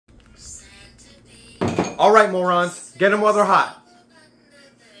Alright, morons. Get them while they're hot.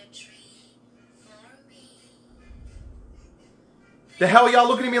 The hell y'all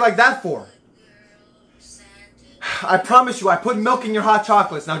looking at me like that for? I promise you, I put milk in your hot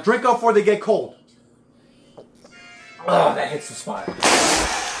chocolates. Now drink up before they get cold. Oh, that hits the spot.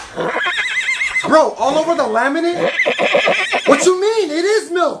 Bro, all over the laminate? What you mean? It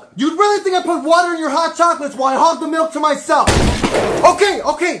is milk. You'd really think I put water in your hot chocolates while I hog the milk to myself.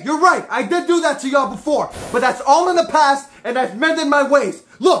 Okay, you're right. I did do that to y'all before. But that's all in the past, and I've mended my ways.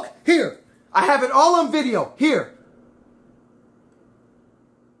 Look, here. I have it all on video. Here.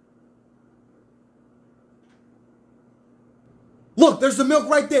 Look, there's the milk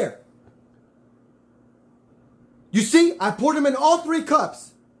right there. You see, I poured them in all 3 cups.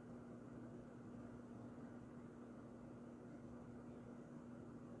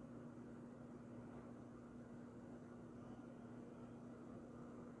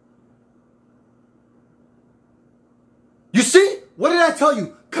 You see? What did I tell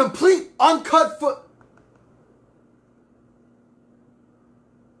you? Complete uncut foot.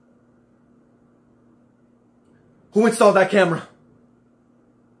 Who installed that camera?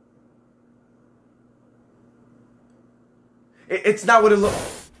 It's not what it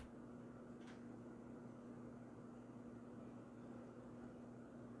looks.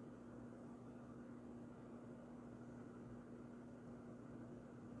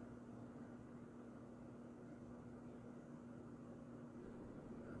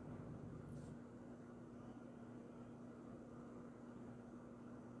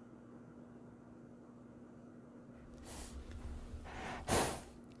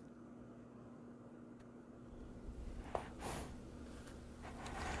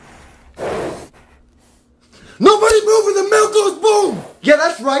 Nobody move and the milk goes boom! Yeah,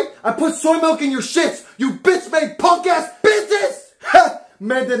 that's right. I put soy milk in your shits, you bitch-made punk-ass bitches! Ha!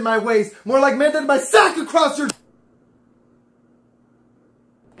 Mended my ways. More like mended my sack across your...